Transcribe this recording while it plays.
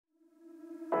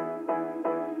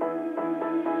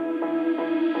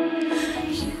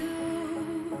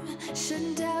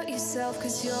And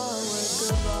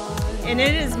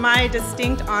it is my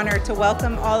distinct honor to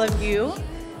welcome all of you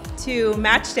to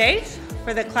Match Day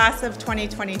for the class of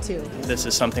 2022. This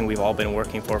is something we've all been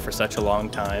working for such a long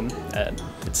time, and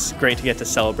it's great to get to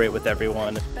celebrate with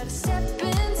everyone.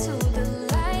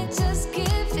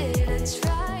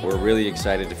 We're really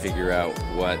excited to figure out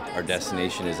what our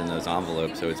destination is in those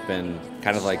envelopes, so it's been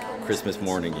kind of like Christmas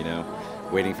morning, you know,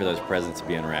 waiting for those presents to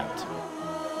be unwrapped.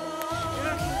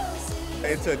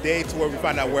 It's a day to where we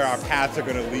find out where our paths are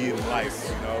going to lead in life,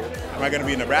 you know. Am I going to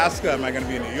be in Nebraska? Am I going to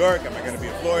be in New York? Am I going to be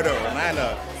in Florida or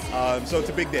Atlanta? So it's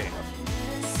a big day.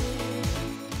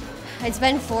 It's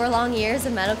been 4 long years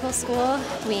of medical school.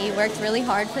 We worked really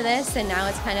hard for this, and now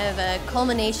it's kind of a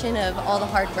culmination of all the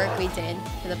hard work we did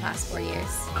for the past 4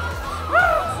 years.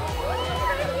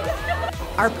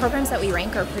 Our programs that we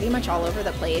rank are pretty much all over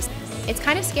the place. It's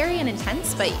kind of scary and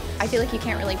intense, but I feel like you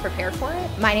can't really prepare for it.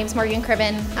 My name's Morgan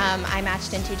Cribben. I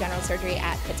matched into general surgery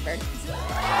at Pittsburgh.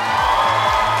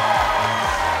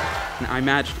 I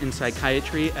matched in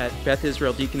psychiatry at Beth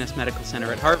Israel Deaconess Medical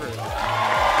Center at Harvard.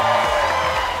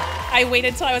 I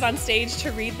waited till I was on stage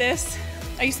to read this.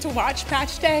 I used to watch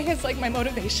Match Day as like my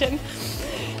motivation.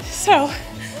 So,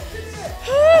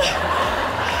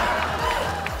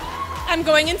 I'm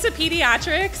going into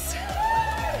pediatrics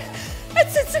at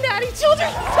Cincinnati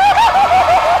Children's.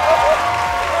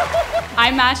 I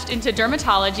matched into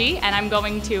dermatology, and I'm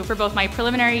going to, for both my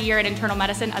preliminary year in internal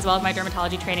medicine as well as my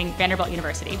dermatology training, Vanderbilt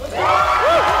University.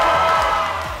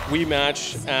 We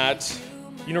match at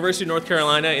University of North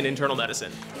Carolina in internal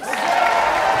medicine.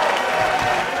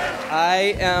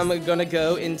 I am going to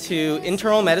go into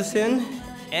internal medicine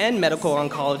and medical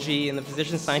oncology in the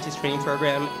physician scientist training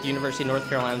program at the University of North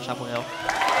Carolina, Chapel Hill.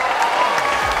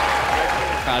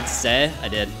 Proud to say I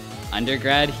did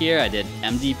undergrad here, I did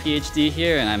MD, PhD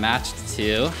here, and I matched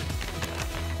to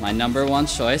my #1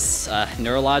 choice,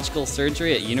 neurological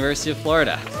surgery at University of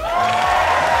Florida.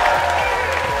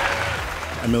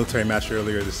 I military matched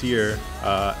earlier this year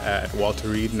at Walter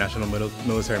Reed National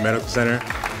Military Medical Center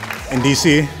in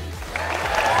DC.